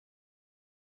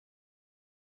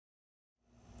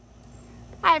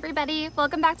Hi everybody,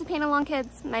 welcome back to Paint Along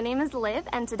Kids. My name is Liv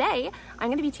and today I'm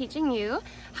going to be teaching you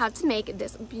how to make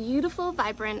this beautiful,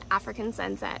 vibrant African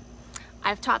sunset.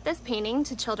 I've taught this painting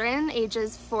to children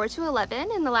ages 4 to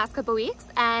 11 in the last couple weeks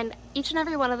and each and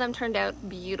every one of them turned out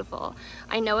beautiful.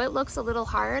 I know it looks a little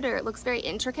hard or it looks very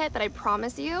intricate, but I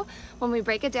promise you when we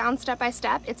break it down step by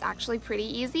step, it's actually pretty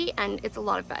easy and it's a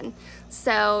lot of fun.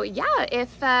 So yeah,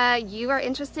 if you are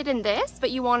interested in this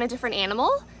but you want a different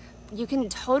animal, you can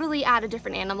totally add a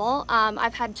different animal.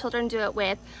 I've had children do it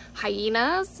with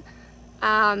hyenas,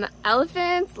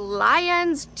 elephants,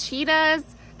 lions, cheetahs.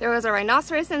 There was a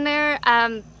rhinoceros in there.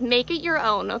 Make it your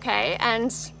own, okay?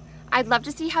 And I'd love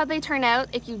to see how they turn out.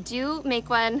 If you do make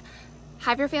one,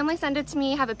 have your family send it to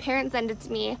me, have a parent send it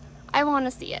to me. I want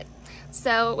to see it.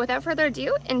 So without further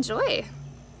ado, enjoy.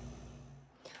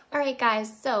 All right guys,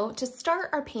 so to start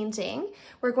our painting,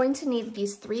 we're going to need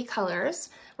these 3 colors.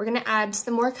 We're gonna add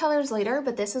some more colors later,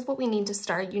 but this is what we need to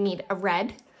start. You need a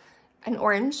red, an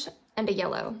orange, and a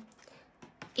yellow.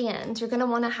 And you're gonna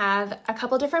wanna have a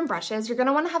couple different brushes. You're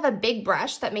gonna wanna have a big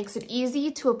brush that makes it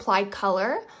easy to apply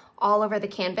color all over the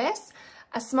canvas.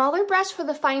 A smaller brush for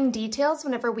the fine details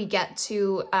whenever we get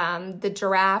to the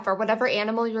giraffe or whatever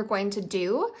animal you're going to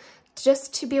do,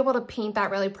 just to be able to paint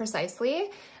that really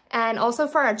precisely. And also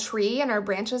for our tree and our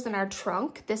branches and our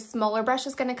trunk, this smaller brush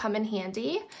is gonna come in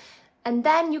handy. And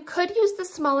then you could use the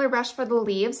smaller brush for the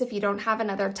leaves if you don't have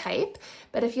another type.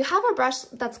 But if you have a brush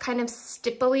that's kind of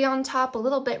stipply on top, a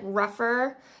little bit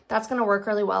rougher, that's gonna work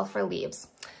really well for leaves.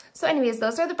 So anyways,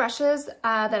 those are the brushes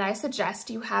that I suggest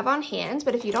you have on hand,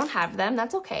 but if you don't have them,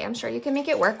 that's okay. I'm sure you can make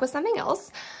it work with something else.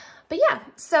 But yeah,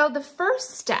 so the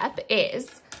first step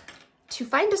is to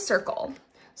find a circle.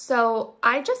 So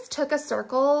I just took a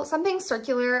circle, something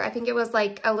circular. I think it was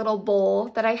like a little bowl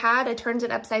that I had. I turned it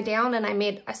upside down and I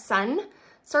made a sun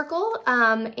circle.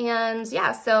 And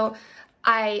yeah, so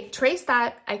I traced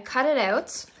that, I cut it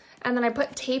out, and then I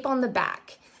put tape on the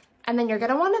back. And then you're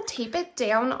gonna wanna tape it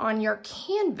down on your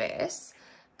canvas,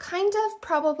 kind of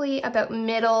probably about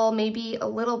middle, maybe a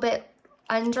little bit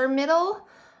under middle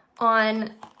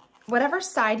on whatever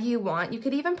side you want. You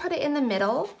could even put it in the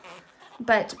middle,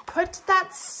 but put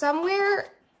that somewhere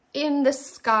in the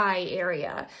sky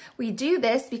area. We do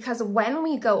this because when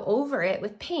we go over it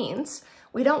with paint,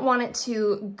 we don't want it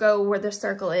to go where the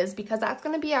circle is because that's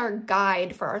gonna be our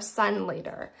guide for our sun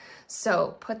later.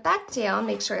 So put that down,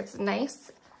 make sure it's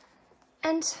nice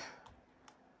and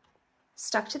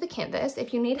stuck to the canvas.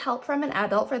 If you need help from an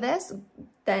adult for this,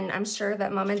 then I'm sure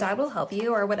that mom and dad will help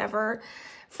you or whatever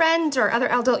friend or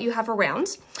other adult you have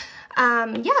around.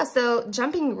 Yeah, so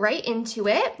jumping right into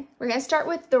it, we're gonna start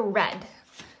with the red.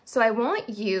 So I want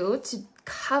you to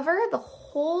cover the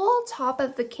whole top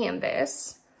of the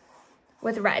canvas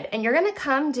with red, and you're gonna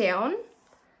come down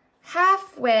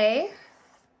halfway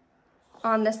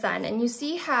on the sun. And you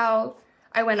see how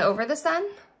I went over the sun,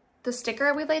 the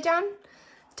sticker we laid down?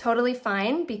 Totally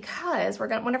fine, because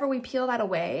whenever we peel that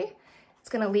away, it's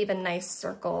gonna leave a nice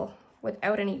circle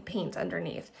without any paint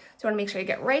underneath. So you wanna make sure you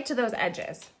get right to those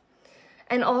edges.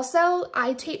 And also,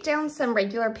 I taped down some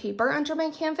regular paper under my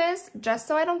canvas just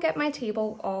so I don't get my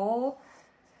table all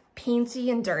painty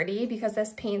and dirty because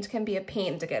this paint can be a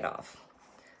pain to get off.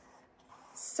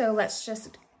 So let's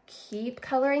just keep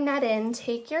coloring that in.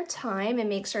 Take your time and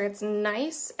make sure it's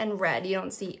nice and red. You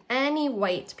don't see any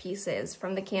white pieces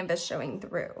from the canvas showing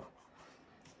through.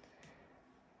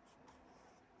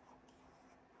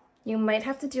 You might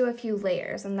have to do a few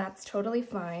layers and that's totally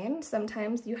fine.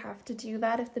 Sometimes you have to do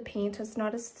that if the paint is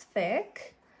not as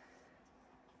thick.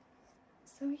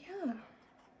 So yeah.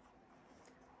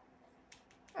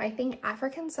 I think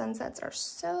African sunsets are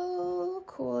so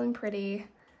cool and pretty.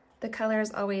 The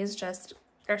colors always just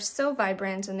are so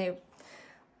vibrant and they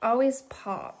always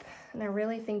pop. And I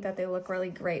really think that they look really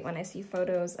great when I see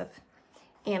photos of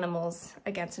animals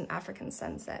against an African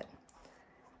sunset.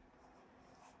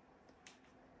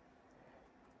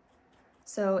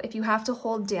 So if you have to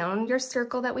hold down your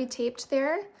circle that we taped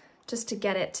there, just to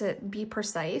get it to be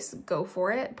precise, go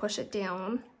for it, push it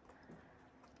down.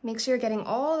 Make sure you're getting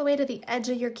all the way to the edge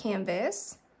of your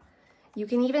canvas. You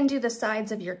can even do the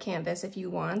sides of your canvas if you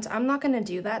want. I'm not gonna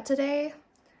do that today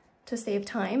to save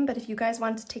time, but if you guys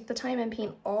want to take the time and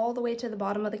paint all the way to the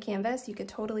bottom of the canvas, you could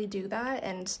totally do that,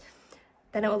 and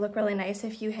then it will look really nice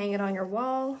if you hang it on your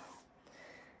wall.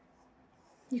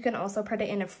 You can also put it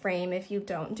in a frame if you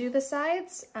don't do the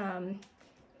sides, and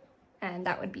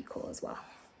that would be cool as well.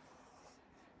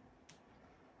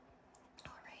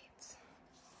 All right.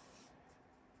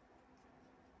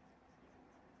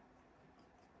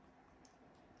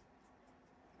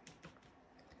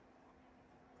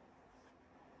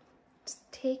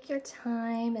 take your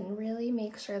time and really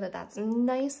make sure that that's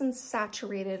nice and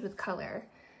saturated with color.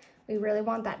 We really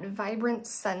want that vibrant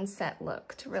sunset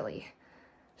look to really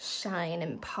shine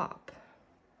and pop.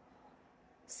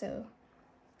 So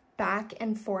back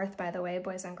and forth, by the way,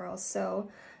 boys and girls. So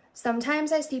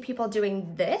sometimes I see people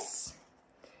doing this,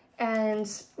 and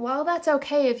while that's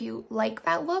okay if you like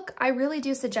that look, I really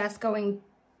do suggest going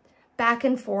back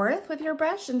and forth with your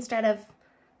brush instead of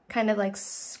kind of like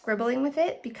scribbling with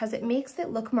it, because it makes it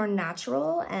look more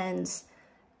natural and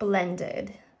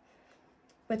blended,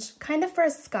 which kind of for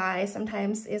a sky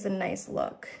sometimes is a nice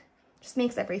look. Just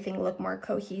makes everything look more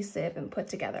cohesive and put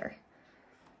together.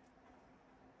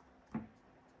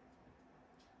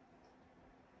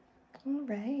 All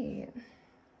right.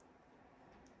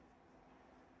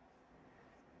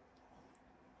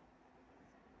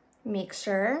 Make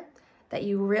sure that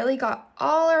you really got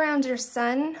all around your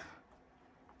sun,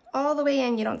 all the way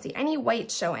in. You don't see any white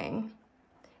showing.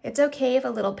 It's okay if a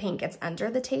little paint gets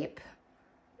under the tape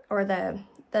or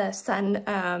the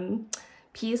sun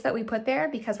piece that we put there,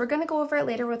 because we're gonna go over it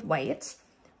later with white.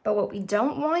 But what we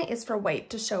don't want is for white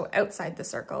to show outside the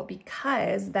circle,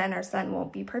 because then our sun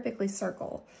won't be perfectly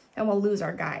circle and we'll lose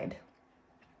our guide.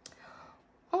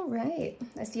 All right,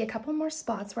 I see a couple more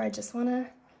spots where I just wanna,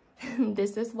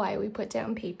 this is why we put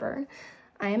down paper.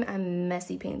 I am a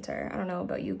messy painter. I don't know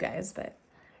about you guys, but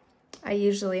I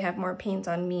usually have more paint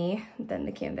on me than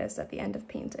the canvas at the end of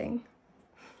painting.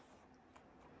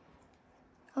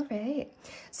 All right,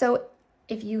 so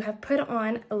if you have put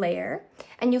on a layer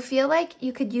and you feel like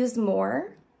you could use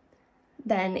more,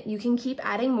 then you can keep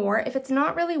adding more. If it's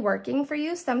not really working for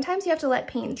you, sometimes you have to let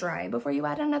paint dry before you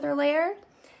add another layer,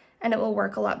 and it will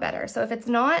work a lot better. So if it's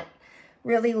not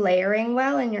really layering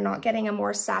well and you're not getting a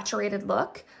more saturated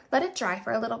look, let it dry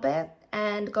for a little bit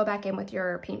and go back in with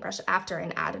your paintbrush after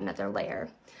and add another layer.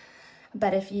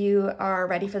 But if you are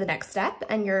ready for the next step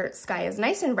and your sky is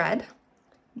nice and red,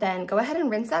 then go ahead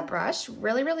and rinse that brush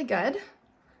really, really good.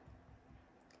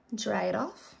 Dry it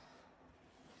off.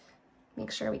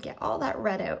 Make sure we get all that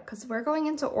red out, because we're going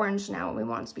into orange now and we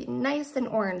want it to be nice and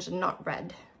orange and not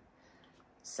red.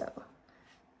 So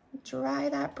dry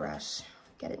that brush,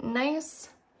 get it nice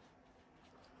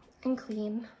and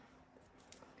clean.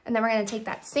 And then we're gonna take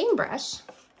that same brush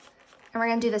and we're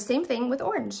gonna do the same thing with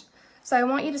orange. So I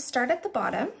want you to start at the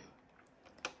bottom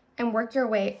and work your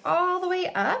way all the way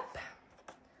up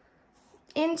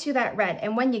into that red.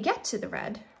 And when you get to the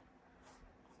red,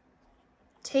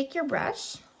 take your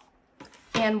brush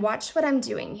and watch what I'm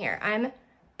doing here. I'm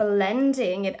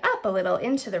blending it up a little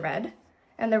into the red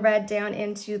and the red down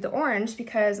into the orange,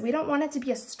 because we don't want it to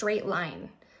be a straight line.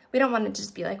 We don't want it to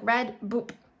just be like red,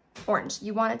 boop, orange.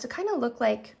 You want it to kind of look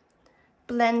like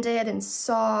blended and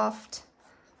soft.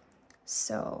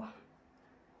 So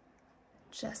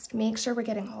just make sure we're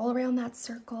getting all around that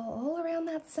circle, all around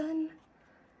that sun,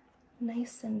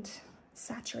 nice and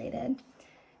saturated.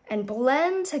 And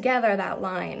blend together that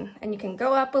line. And you can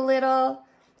go up a little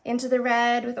into the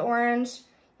red with orange.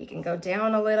 You can go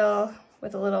down a little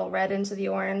with a little red into the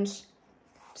orange.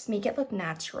 Just make it look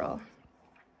natural.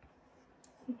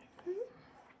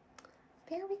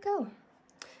 There we go.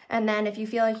 And then if you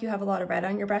feel like you have a lot of red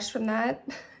on your brush from that,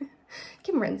 you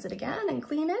can rinse it again and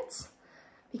clean it,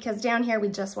 because down here we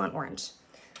just want orange.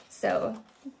 So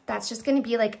that's just gonna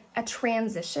be like a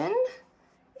transition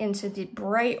into the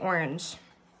bright orange.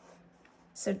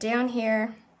 So down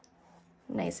here,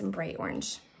 nice and bright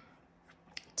orange.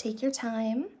 Take your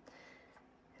time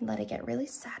and let it get really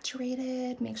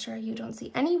saturated. Make sure you don't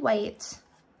see any white.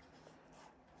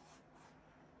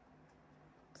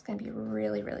 It's gonna be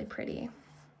really, really pretty.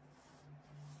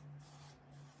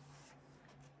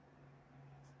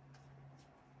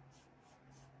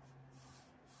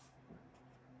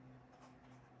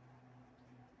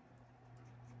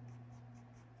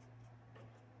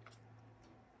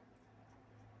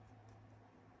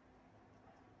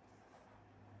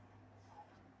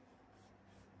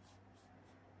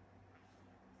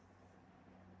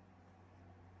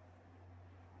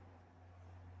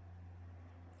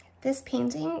 This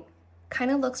painting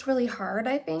kind of looks really hard,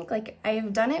 I think. Like,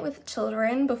 I've done it with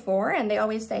children before and they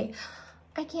always say,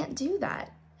 I can't do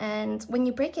that. And when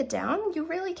you break it down, you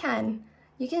really can.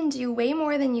 You can do way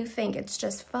more than you think. It's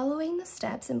just following the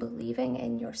steps and believing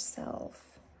in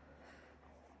yourself.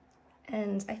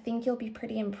 And I think you'll be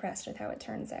pretty impressed with how it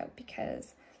turns out,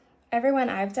 because everyone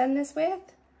I've done this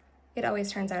with, it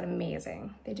always turns out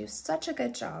amazing. They do such a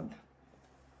good job.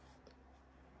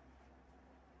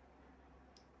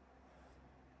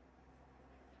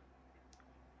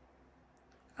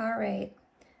 All right,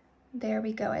 There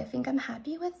we go. I think I'm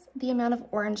happy with the amount of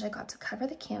orange I got to cover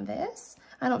the canvas.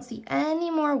 I don't see any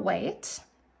more white.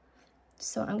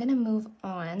 So I'm gonna move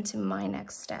on to my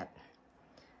next step.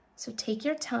 So take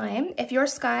your time. If your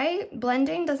sky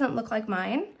blending doesn't look like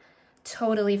mine,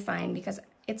 totally fine, because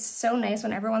it's so nice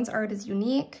when everyone's art is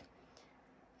unique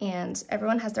and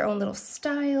everyone has their own little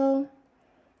style,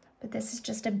 but this is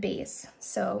just a base.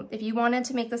 So if you wanted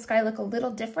to make the sky look a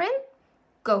little different,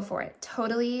 go for it.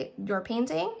 Totally your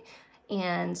painting,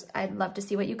 and I'd love to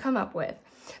see what you come up with.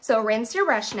 So rinse your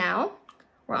brush now.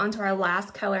 We're on to our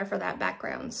last color for that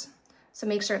background. So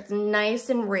make sure it's nice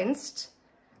and rinsed,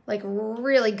 like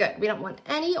really good. We don't want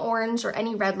any orange or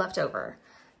any red left over,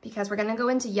 because we're gonna go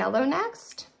into yellow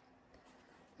next.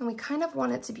 And we kind of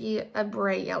want it to be a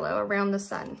bright yellow around the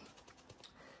sun,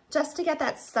 just to get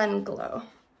that sun glow.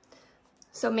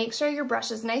 So make sure your brush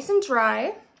is nice and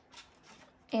dry.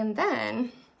 And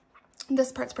then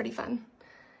this part's pretty fun.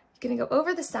 You're gonna go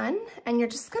over the sun and you're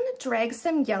just gonna drag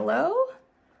some yellow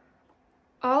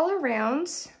all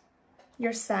around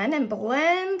your sun and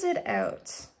blend it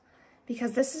out,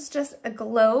 because this is just a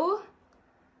glow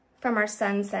from our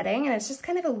sun setting, and it's just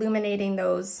kind of illuminating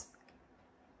those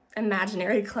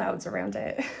imaginary clouds around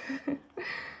it.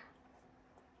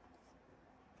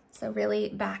 So really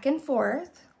back and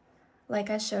forth, like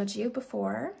I showed you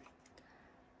before.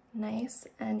 Nice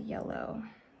and yellow.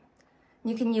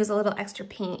 You can use a little extra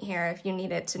paint here if you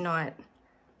need it to not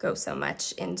go so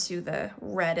much into the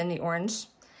red and the orange.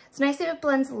 It's nice if it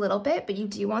blends a little bit, but you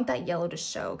do want that yellow to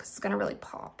show because it's gonna really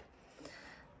pop.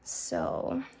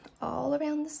 So all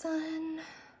around the sun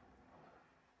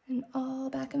and all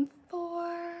back and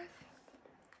forth.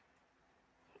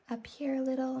 Up here a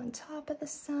little on top of the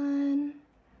sun.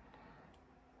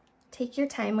 Take your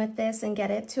time with this and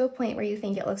get it to a point where you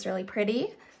think it looks really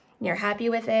pretty. You're happy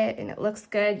with it and it looks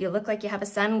good. You look like you have a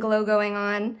sun glow going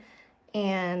on,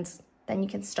 and then you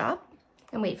can stop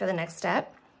and wait for the next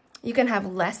step. You can have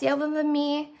less yellow than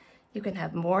me. You can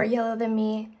have more yellow than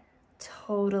me.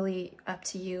 Totally up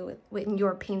to you in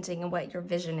your painting and what your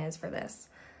vision is for this.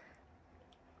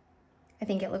 I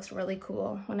think it looks really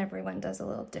cool when everyone does a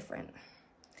little different.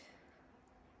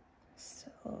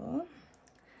 So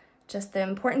just the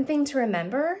important thing to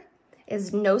remember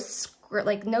is no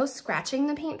scratching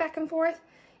the paint back and forth.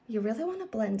 You really want to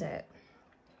blend it.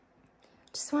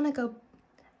 Just want to go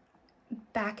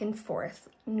back and forth,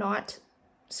 not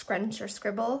scrunch or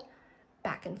scribble,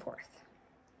 back and forth.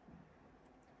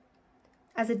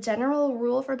 As a general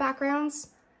rule for backgrounds,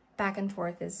 back and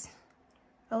forth is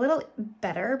a little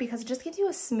better because it just gives you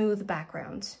a smooth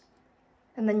background.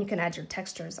 And then you can add your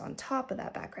textures on top of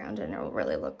that background and it will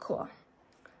really look cool.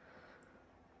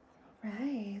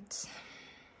 Right.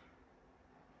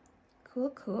 Cool,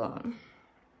 cool.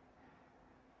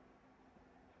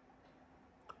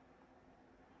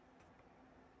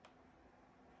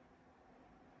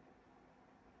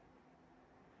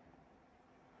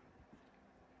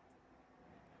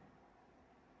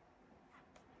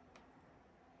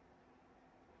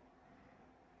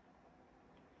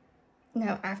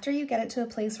 Now, after you get it to a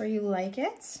place where you like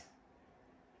it,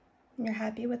 you're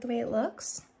happy with the way it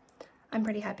looks, I'm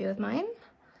pretty happy with mine.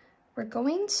 We're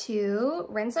going to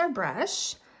rinse our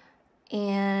brush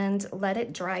and let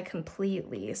it dry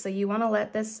completely. So you want to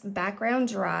let this background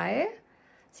dry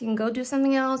so you can go do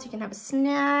something else. You can have a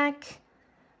snack,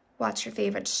 watch your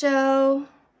favorite show,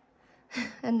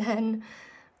 and then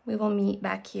we will meet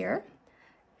back here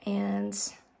and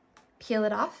peel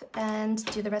it off and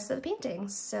do the rest of the painting.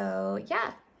 So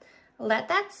yeah, let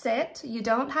that sit. You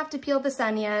don't have to peel the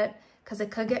sun yet because it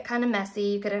could get kind of messy.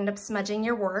 You could end up smudging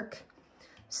your work.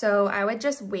 So I would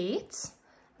just wait,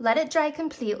 let it dry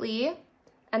completely,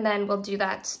 and then we'll do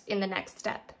that in the next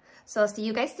step. So I'll see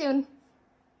you guys soon.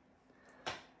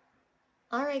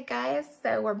 All right, guys,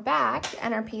 so we're back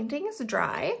and our painting is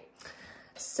dry.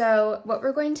 So what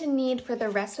we're going to need for the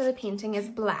rest of the painting is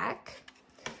black.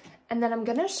 And then I'm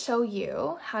gonna show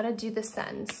you how to do the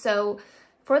sun. So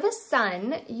for the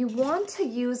sun, you want to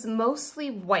use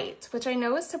mostly white, which I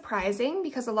know is surprising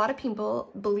because a lot of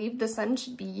people believe the sun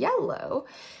should be yellow.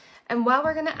 And while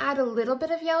we're gonna add a little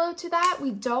bit of yellow to that,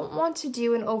 we don't want to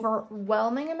do an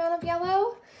overwhelming amount of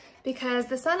yellow because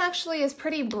the sun actually is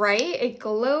pretty bright, it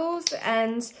glows,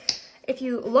 and if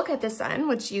you look at the sun,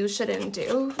 which you shouldn't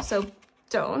do, so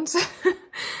don't,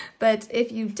 but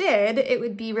if you did, it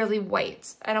would be really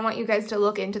white. I don't want you guys to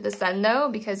look into the sun though,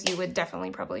 because you would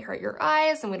definitely probably hurt your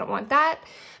eyes and we don't want that.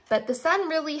 But the sun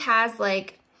really has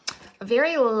like a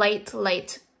very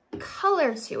light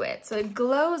color to it. So it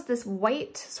glows this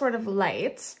white sort of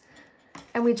light.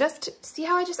 And we just, see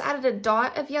how I just added a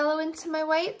dot of yellow into my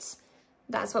white?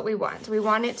 That's what we want. We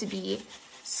want it to be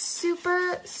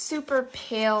super, super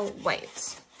pale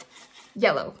white.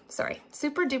 Yellow, sorry.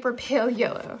 Super duper pale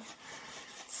yellow.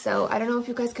 So I don't know if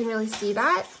you guys can really see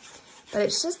that, but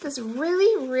it's just this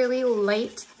really, really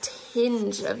light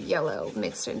tinge of yellow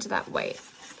mixed into that white.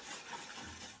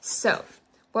 So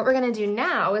what we're gonna do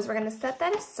now is we're gonna set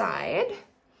that aside.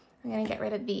 I'm gonna get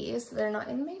rid of these so they're not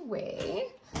in my way.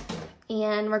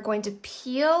 And we're going to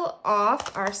peel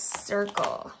off our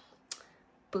circle.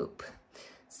 Boop.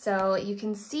 So you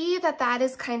can see that that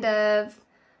is kind of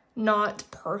not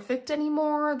perfect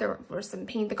anymore. There was some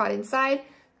paint that got inside.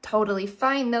 Totally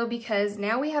fine though, because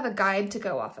now we have a guide to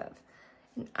go off of.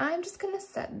 And I'm just gonna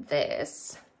set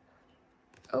this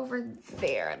over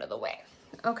there out of the way.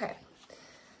 Okay.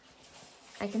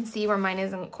 I can see where mine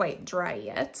isn't quite dry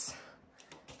yet,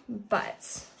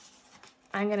 but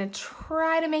I'm gonna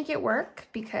try to make it work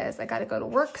because I gotta go to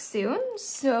work soon.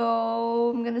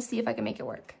 So I'm gonna see if I can make it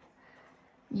work.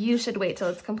 You should wait till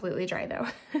it's completely dry though.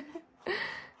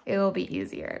 It will be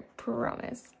easier, I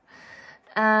promise.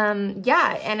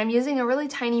 Yeah, and I'm using a really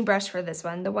tiny brush for this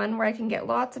one, the one where I can get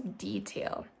lots of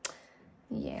detail.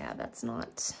 Yeah, it's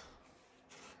not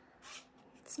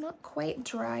quite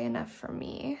dry enough for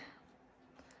me.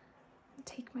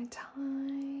 Take my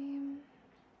time.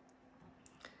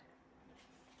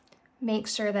 Make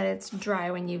sure that it's dry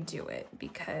when you do it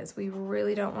because we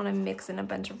really don't want to mix in a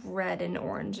bunch of red and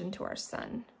orange into our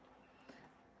sun.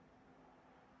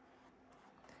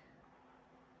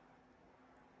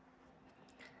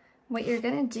 What you're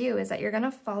gonna do is that you're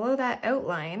gonna follow that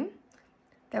outline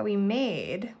that we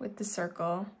made with the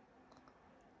circle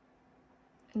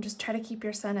and just try to keep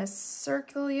your sun as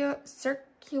circular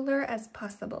as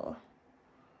possible.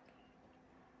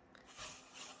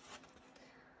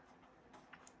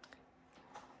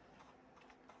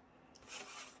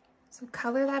 So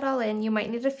color that all in. You might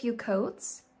need a few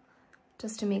coats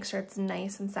just to make sure it's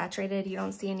nice and saturated. You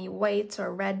don't see any white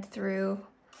or red through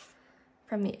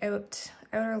from the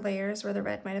outer layers where the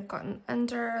red might have gotten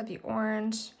under, the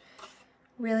orange.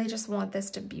 Really just want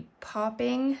this to be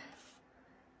popping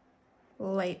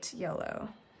light yellow.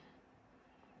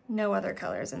 No other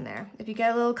colors in there. If you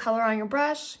get a little color on your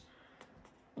brush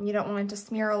and you don't want it to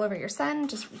smear all over your sun,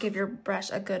 just give your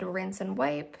brush a good rinse and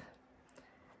wipe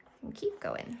and keep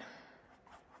going.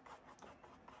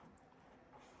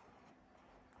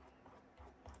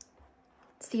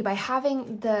 See, by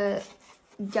having the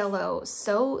yellow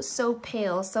so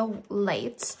pale, so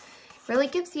light, really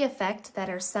gives the effect that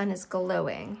our sun is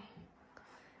glowing,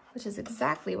 which is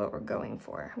exactly what we're going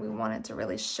for. We want it to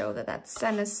really show that that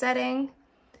sun is setting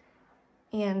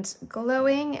and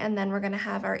glowing, and then we're gonna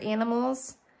have our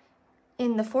animals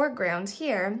in the foreground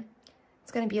here.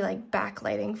 It's gonna be like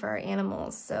backlighting for our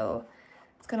animals, so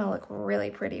it's gonna look really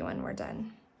pretty when we're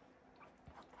done.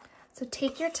 So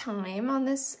take your time on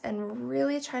this and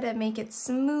really try to make it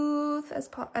smooth as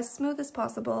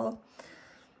possible.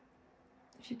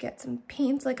 If you get some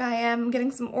paint like I am,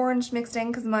 getting some orange mixed in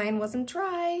because mine wasn't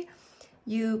dry,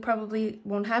 you probably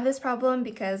won't have this problem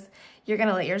because you're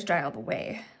gonna let yours dry all the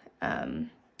way.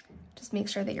 Just make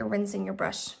sure that you're rinsing your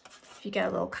brush if you get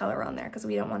a little color on there because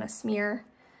we don't want to smear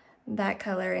that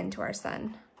color into our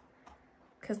sun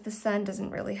because the sun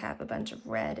doesn't really have a bunch of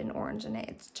red and orange in it.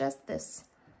 It's just this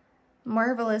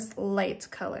marvelous light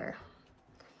color.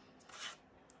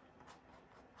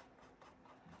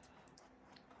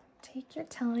 Take your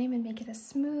time and make it as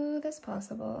smooth as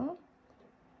possible.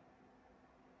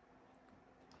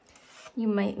 You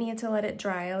might need to let it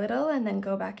dry a little and then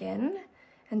go back in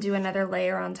and do another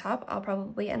layer on top. I'll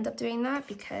probably end up doing that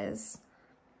because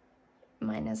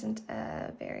mine isn't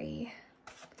very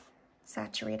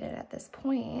saturated at this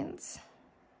point.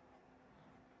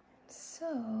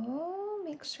 So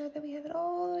make sure that we have it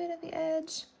all the way to the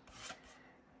edge.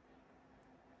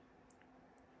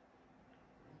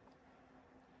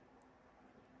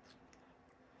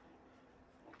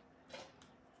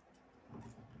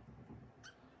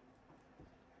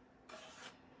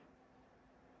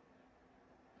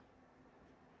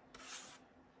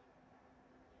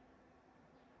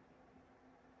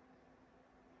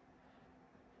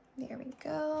 There we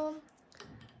go.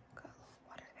 Got a little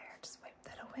water there, just wipe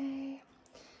that away.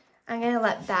 I'm gonna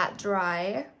let that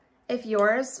dry. If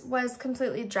yours was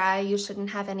completely dry, you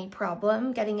shouldn't have any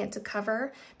problem getting it to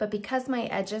cover, but because my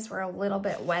edges were a little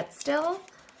bit wet still,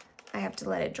 I have to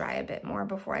let it dry a bit more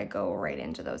before I go right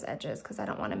into those edges because I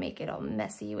don't want to make it all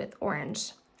messy with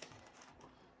orange.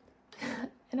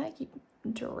 And I keep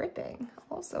dripping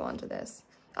also onto this.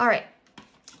 All right,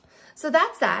 so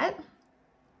that's that.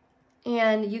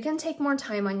 And you can take more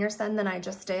time on your sun than I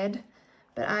just did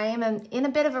but I am in a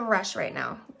bit of a rush right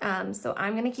now, so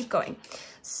I'm gonna keep going.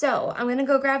 So I'm gonna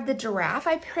go grab the giraffe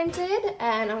I printed,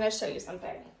 and I'm gonna show you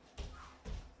something.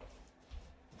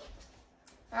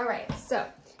 All right, so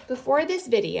before this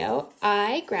video,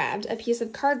 I grabbed a piece of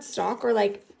cardstock, or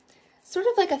like sort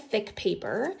of like a thick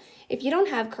paper. If you don't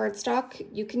have cardstock,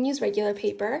 you can use regular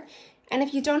paper. And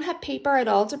if you don't have paper at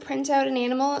all to print out an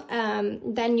animal,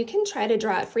 then you can try to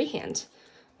draw it freehand,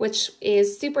 which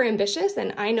is super ambitious,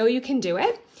 and I know you can do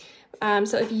it.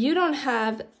 So if you don't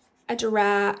have a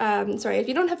if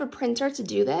you don't have a printer to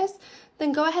do this,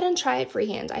 then go ahead and try it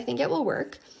freehand. I think it will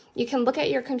work. You can look at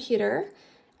your computer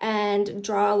and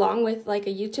draw along with like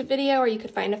a YouTube video, or you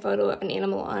could find a photo of an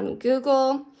animal on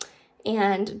Google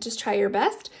and just try your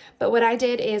best. But what I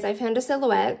did is I found a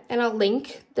silhouette, and I'll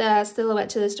link the silhouette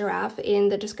to this giraffe in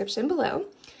the description below.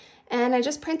 And I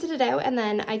just printed it out, and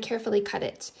then I carefully cut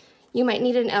it. You might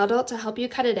need an adult to help you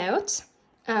cut it out.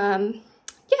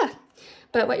 Yeah,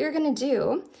 but what you're gonna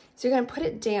do is you're gonna put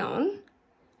it down,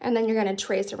 and then you're gonna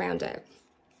trace around it.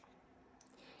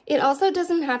 It also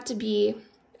doesn't have to be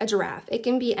a giraffe. It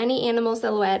can be any animal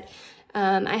silhouette.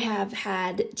 I have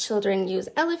had children use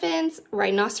elephants,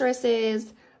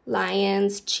 rhinoceroses,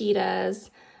 lions,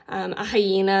 cheetahs, a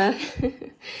hyena.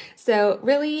 So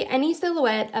really any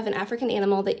silhouette of an African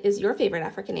animal that is your favorite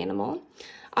African animal.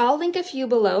 I'll link a few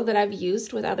below that I've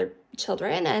used with other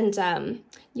children, and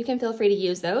you can feel free to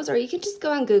use those, or you can just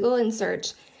go on Google and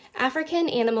search African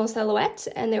animal silhouette,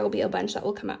 and there will be a bunch that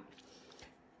will come up.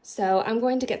 So I'm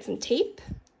going to get some tape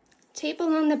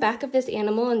along the back of this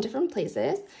animal in different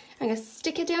places. I'm going to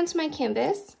stick it down to my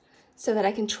canvas so that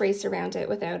I can trace around it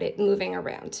without it moving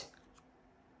around.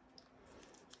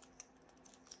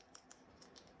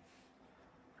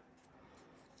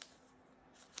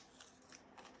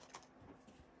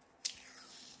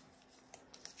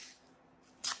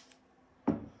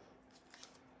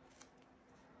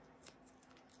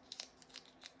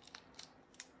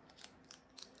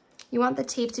 You want the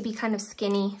tape to be kind of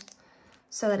skinny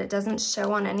so that it doesn't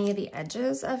show on any of the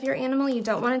edges of your animal. You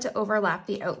don't want it to overlap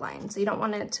the outline. So you don't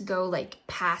want it to go like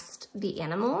past the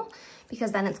animal,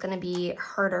 because then it's gonna be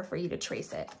harder for you to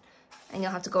trace it. And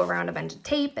you'll have to go around a bunch of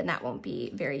tape, and that won't be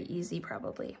very easy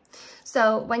probably.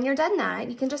 So when you're done that,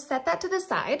 you can just set that to the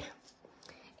side.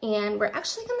 And we're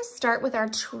actually gonna start with our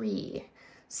tree.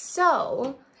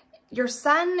 So if your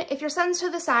sun's to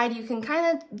the side, you can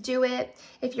kind of do it.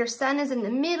 If your sun is in the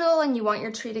middle and you want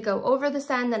your tree to go over the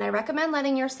sun, then I recommend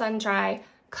letting your sun dry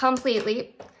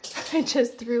completely. I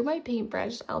just threw my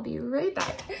paintbrush. I'll be right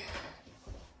back.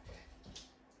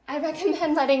 I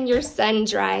recommend letting your sun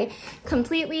dry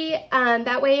completely.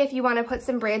 That way, if you want to put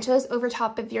some branches over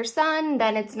top of your sun,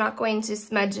 then it's not going to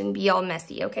smudge and be all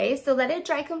messy, okay? So let it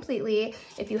dry completely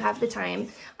if you have the time.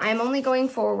 I'm only going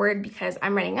forward because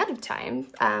I'm running out of time.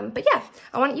 But yeah,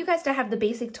 I want you guys to have the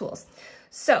basic tools.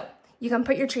 So you can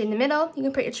put your tree in the middle. You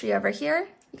can put your tree over here.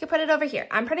 You can put it over here.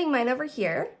 I'm putting mine over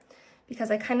here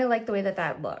because I kind of like the way that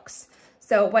that looks.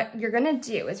 So what you're gonna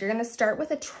do is you're gonna start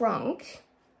with a trunk.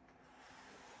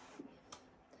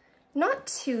 Not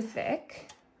too thick.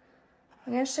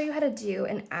 I'm going to show you how to do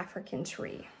an African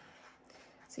tree.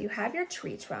 So you have your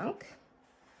tree trunk,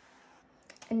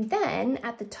 and then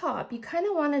at the top, you kind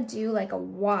of want to do like a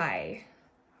Y.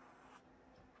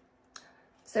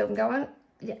 So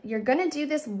you're going to do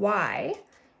this Y,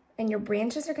 and your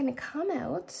branches are going to come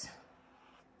out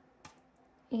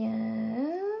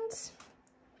and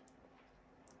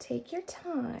take your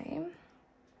time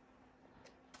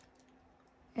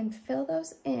and fill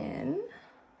those in.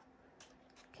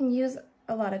 You can use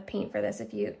a lot of paint for this.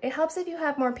 It helps if you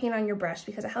have more paint on your brush,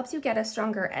 because it helps you get a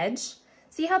stronger edge.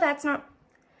 See how that's not,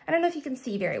 I don't know if you can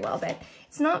see very well, but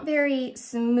it's not very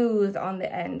smooth on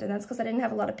the end, and that's because I didn't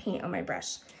have a lot of paint on my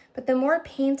brush. But the more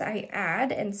paint I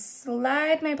add and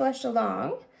slide my brush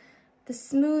along, the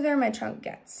smoother my trunk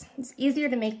gets. It's easier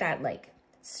to make that like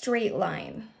straight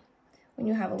line when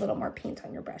you have a little more paint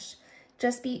on your brush.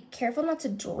 Just be careful not to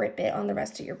drip it on the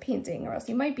rest of your painting, or else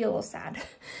you might be a little sad.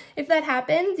 If that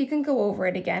happens, you can go over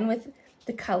it again with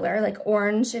the color, like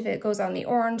orange if it goes on the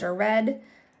orange, or red.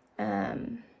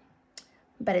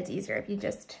 But it's easier if you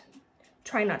just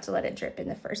try not to let it drip in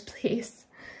the first place.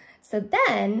 So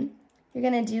then you're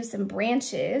gonna do some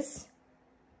branches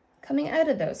coming out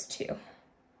of those two.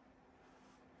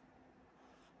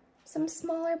 Some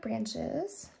smaller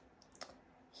branches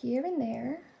here and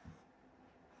there.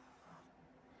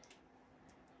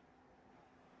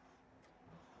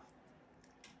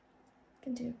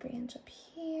 Can do a branch up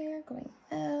here, going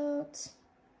out.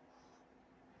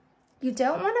 You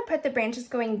don't want to put the branches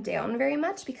going down very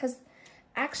much, because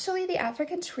actually the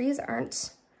African trees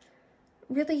aren't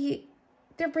really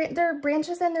their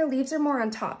branches and their leaves are more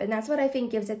on top, and that's what I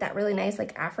think gives it that really nice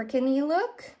like African-y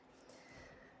look.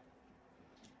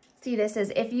 See, this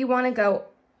is, if you want to go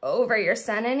over your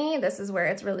sun any, this is where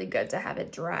it's really good to have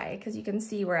it dry, because you can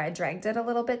see where I dragged it a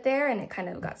little bit there and it kind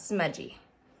of got smudgy,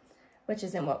 which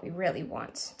isn't what we really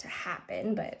want to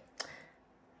happen, but.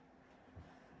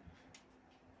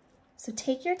 So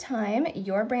take your time.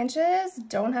 Your branches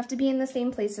don't have to be in the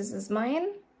same places as mine.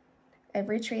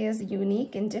 Every tree is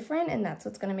unique and different, and that's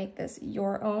what's gonna make this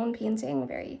your own painting,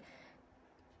 very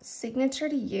signature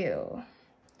to you.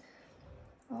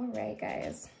 All right,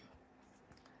 guys.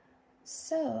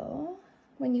 So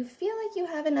when you feel like you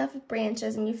have enough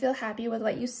branches and you feel happy with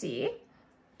what you see,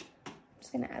 I'm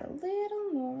just gonna add a little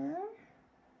more.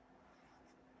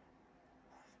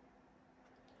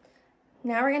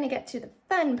 Now we're gonna get to the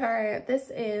fun part. This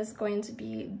is going to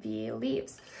be the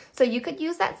leaves. So you could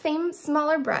use that same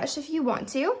smaller brush if you want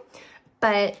to,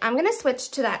 but I'm gonna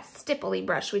switch to that stipply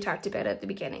brush we talked about at the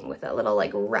beginning with a little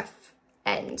like rough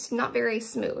end, not very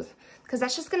smooth, because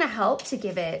that's just gonna help to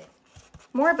give it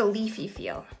more of a leafy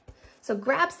feel. So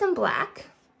grab some black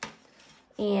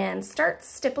and start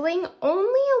stippling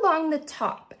only along the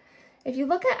top. If you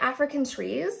look at African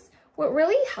trees, what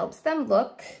really helps them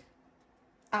look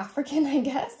African, I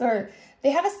guess, or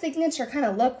they have a signature kind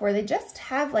of look where they just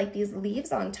have like these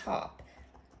leaves on top,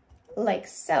 like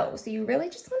so. So you really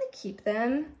just want to keep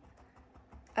them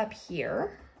up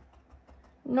here,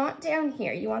 not down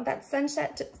here. You want that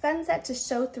sunset to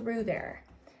show through there.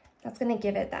 That's going to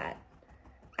give it that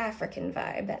African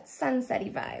vibe, that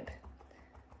sunsetty vibe.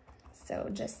 So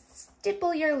just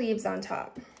stipple your leaves on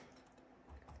top.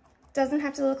 Doesn't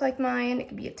have to look like mine. It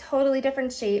could be a totally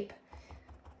different shape.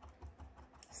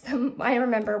 I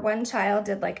remember one child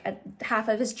did like half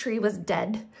of his tree was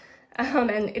dead,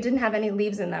 and it didn't have any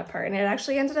leaves in that part, and it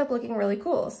actually ended up looking really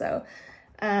cool. So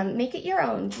make it your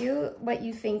own. Do what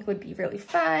you think would be really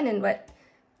fun and what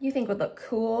you think would look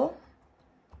cool.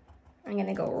 I'm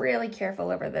gonna go really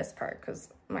careful over this part because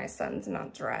my sun's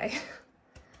not dry.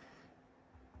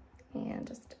 And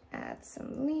just add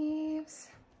some leaves.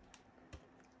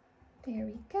 There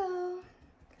we go.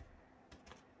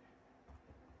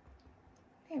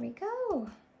 There we go.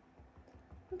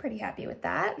 I'm pretty happy with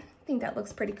that. I think that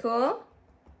looks pretty cool.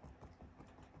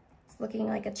 It's looking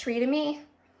like a tree to me.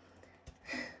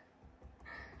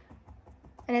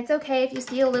 And it's okay if you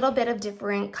see a little bit of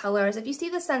different colors. If you see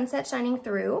the sunset shining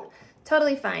through,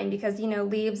 totally fine, because you know,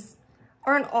 leaves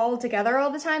aren't all together all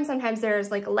the time. Sometimes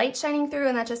there's like light shining through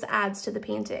and that just adds to the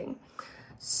painting.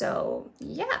 So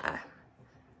yeah.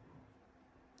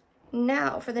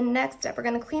 Now for the next step, we're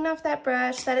gonna clean off that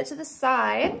brush, set it to the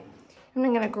side, and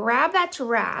I'm gonna grab that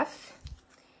giraffe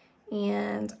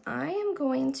and I am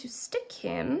going to stick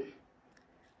him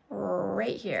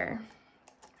right here.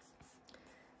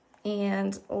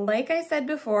 And like I said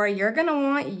before, you're gonna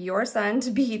want your sun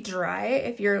to be dry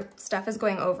if your stuff is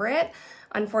going over it.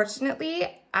 Unfortunately,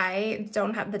 I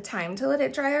don't have the time to let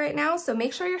it dry right now, so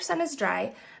make sure your sun is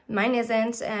dry. Mine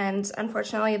isn't, and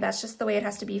unfortunately, that's just the way it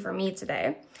has to be for me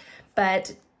today.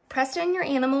 But press down your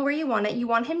animal where you want it. You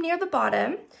want him near the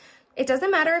bottom. It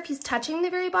doesn't matter if he's touching the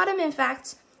very bottom. In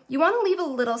fact, you want to leave a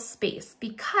little space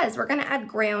because we're going to add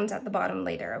ground at the bottom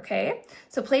later, okay?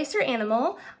 So place your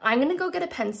animal. I'm going to go get a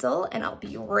pencil and I'll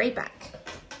be right back.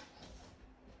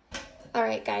 All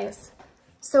right, guys.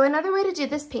 So another way to do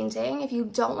this painting, if you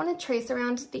don't want to trace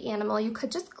around the animal, you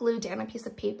could just glue down a piece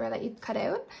of paper that you cut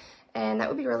out, and that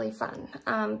would be really fun.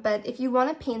 But if you want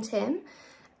to paint him,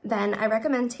 then I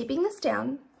recommend taping this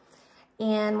down,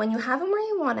 and when you have him where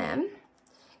you want him,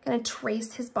 you're gonna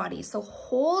trace his body. So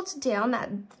hold down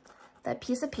that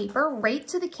piece of paper right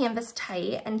to the canvas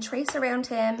tight and trace around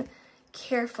him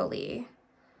carefully,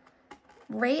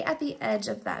 right at the edge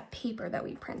of that paper that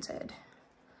we printed.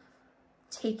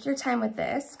 Take your time with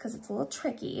this because it's a little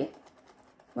tricky. You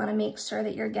wanna make sure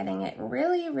that you're getting it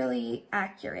really, really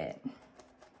accurate,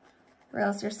 or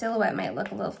else your silhouette might look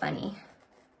a little funny.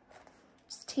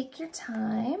 Just take your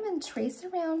time and trace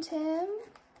around him,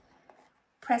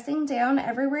 pressing down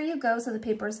everywhere you go so the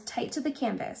paper is tight to the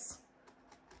canvas.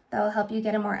 That'll help you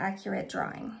get a more accurate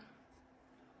drawing.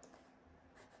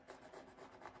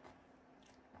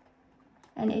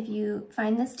 And if you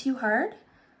find this too hard,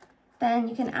 then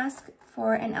you can ask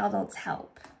for an adult's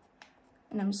help.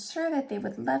 And I'm sure that they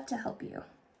would love to help you.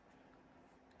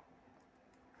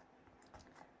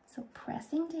 So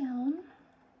pressing down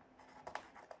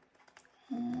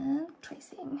and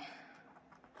tracing.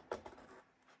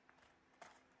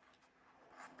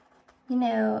 You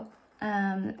know,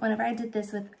 whenever I did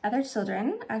this with other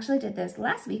children, I actually did this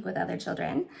last week with other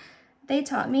children, they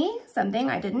taught me something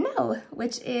I didn't know,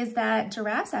 which is that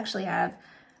giraffes actually have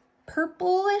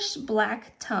purplish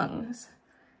black tongues.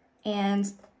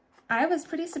 And I was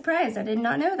pretty surprised. I did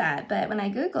not know that, but when I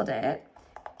Googled it,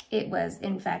 it was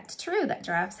in fact true that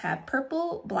giraffes have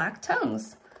purple black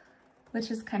tongues,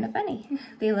 which is kind of funny.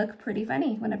 They look pretty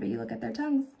funny whenever you look at their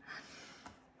tongues.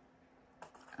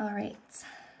 All right,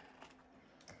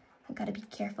 I've got to be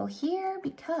careful here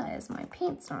because my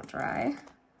paint's not dry.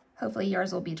 Hopefully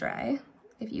yours will be dry.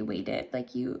 If you waited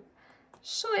like you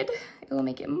should, it will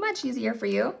make it much easier for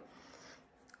you.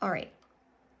 All right,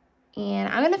 and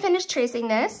I'm gonna finish tracing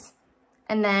this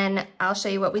and then I'll show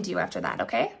you what we do after that,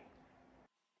 okay?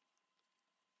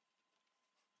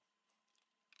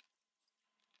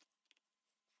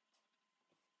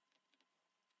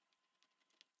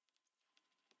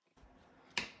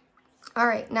 All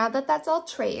right, now that that's all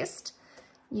traced,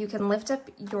 you can lift up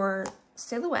your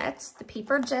silhouette, the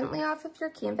paper gently off of your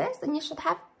canvas, and you should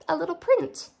have a little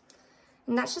print.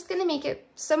 And that's just gonna make it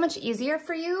so much easier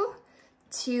for you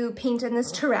to paint in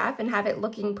this giraffe and have it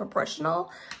looking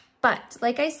proportional. But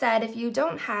like I said, if you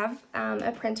don't have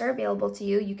a printer available to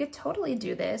you, you could totally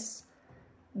do this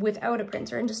without a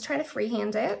printer and just try to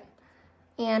freehand it.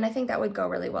 And I think that would go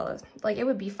really well. Like, it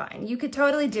would be fine. You could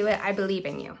totally do it. I believe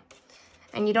in you.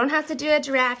 And you don't have to do a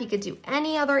giraffe. You could do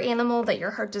any other animal that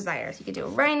your heart desires. You could do a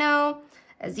rhino,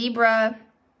 a zebra,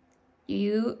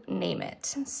 you name it.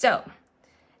 So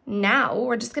now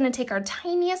we're just gonna take our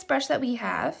tiniest brush that we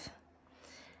have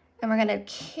and we're gonna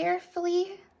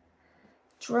carefully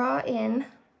draw in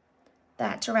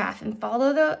that giraffe and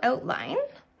follow the outline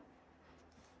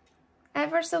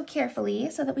ever so carefully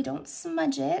so that we don't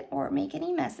smudge it or make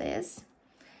any messes.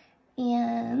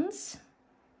 And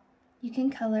you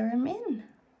can color them in.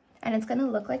 And it's gonna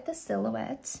look like the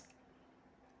silhouette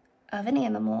of an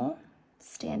animal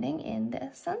standing in the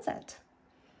sunset.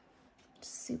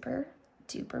 Super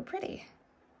duper pretty.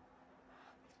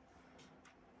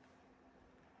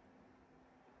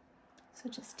 So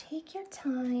just take your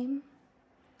time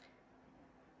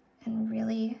and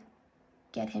really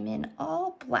get him in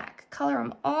all black. Color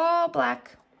him all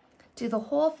black. Do the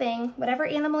whole thing, whatever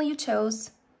animal you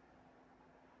chose.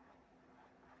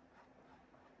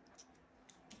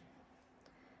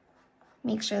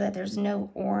 Make sure that there's no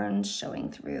orange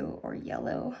showing through or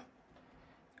yellow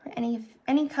or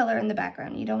any color in the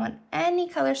background. You don't want any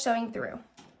color showing through.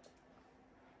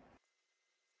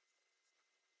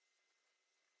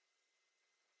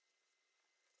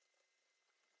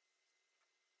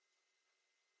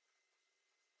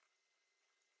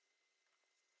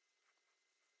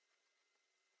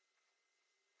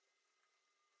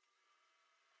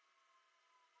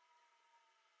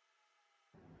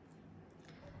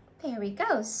 There we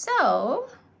go. So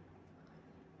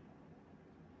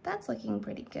that's looking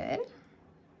pretty good.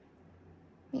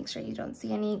 Make sure you don't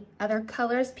see any other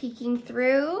colors peeking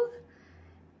through.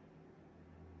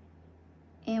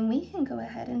 And we can go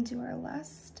ahead and do our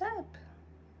last step.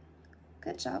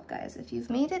 Good job, guys. If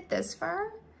you've made it this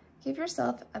far, give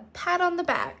yourself a pat on the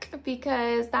back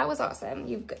because that was awesome.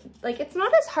 It's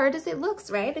not as hard as it looks,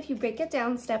 right? If you break it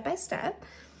down step by step.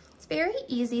 It's very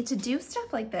easy to do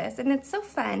stuff like this and it's so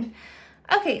fun.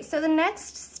 Okay, so the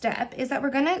next step is that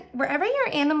we're gonna, wherever your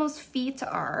animal's feet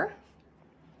are,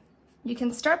 you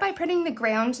can start by putting the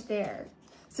ground there.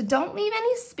 So don't leave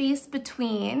any space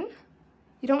between.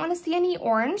 You don't wanna see any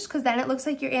orange because then it looks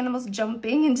like your animal's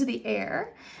jumping into the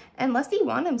air. Unless you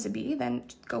want them to be, then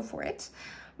go for it.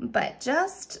 But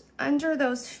just under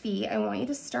those feet, I want you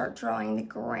to start drawing the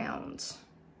ground.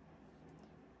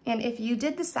 And if you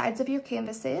did the sides of your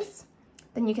canvases,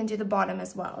 then you can do the bottom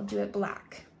as well. Do it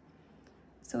black.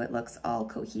 So it looks all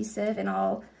cohesive and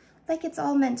all like it's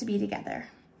all meant to be together.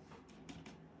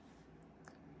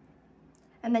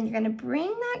 And then you're gonna bring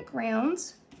that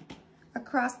ground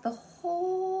across the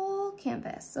whole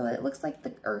canvas. So it looks like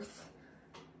the earth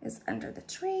is under the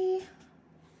tree.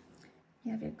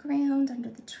 You have your ground under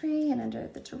the tree and under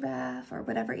the giraffe or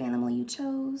whatever animal you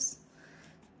chose.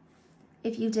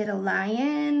 If you did a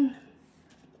lion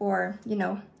or, you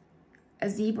know, a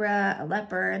zebra, a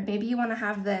leopard, maybe you want to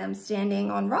have them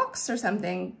standing on rocks or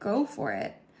something, go for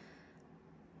it.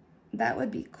 That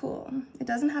would be cool. It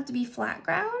doesn't have to be flat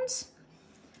ground,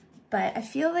 but I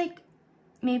feel like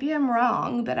maybe I'm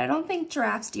wrong, but I don't think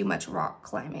giraffes do much rock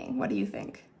climbing. What do you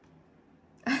think?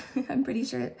 I'm pretty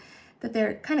sure that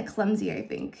they're kind of clumsy, I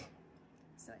think.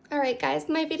 Alright guys,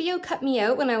 my video cut me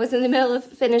out when I was in the middle of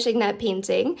finishing that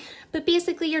painting, but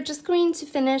basically you're just going to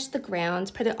finish the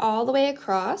ground, put it all the way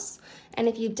across, and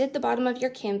if you did the bottom of your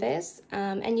canvas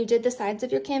and you did the sides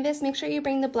of your canvas, make sure you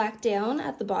bring the black down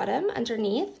at the bottom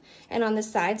underneath and on the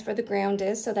sides where the ground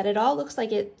is so that it all looks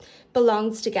like it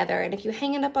belongs together. And if you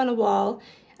hang it up on a wall,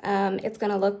 it's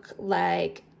going to look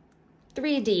like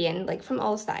 3D and like from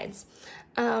all sides.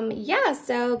 Yeah,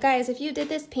 so guys, if you did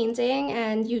this painting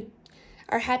and you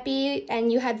are happy and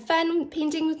you had fun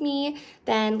painting with me,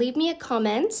 then leave me a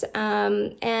comment.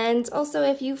 And also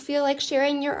if you feel like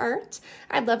sharing your art,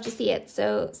 I'd love to see it.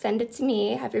 So send it to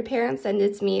me, have your parents send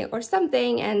it to me or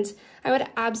something, and I would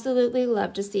absolutely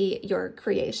love to see your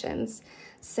creations.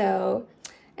 So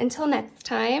until next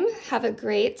time, have a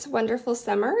great, wonderful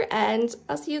summer, and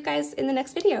I'll see you guys in the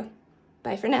next video.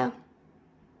 Bye for now.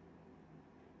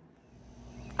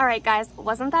 All right guys,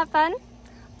 wasn't that fun?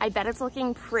 I bet it's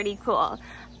looking pretty cool.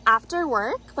 After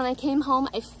work, when I came home,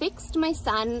 I fixed my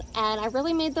sun and I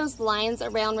really made those lines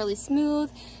around really smooth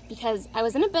because I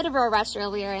was in a bit of a rush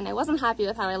earlier and I wasn't happy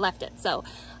with how I left it. So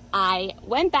I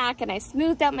went back and I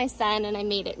smoothed out my sun and I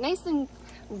made it nice and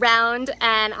round,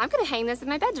 and I'm gonna hang this in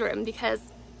my bedroom because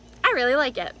I really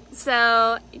like it.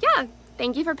 So yeah,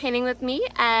 thank you for painting with me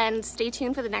and stay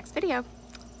tuned for the next video.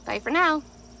 Bye for now.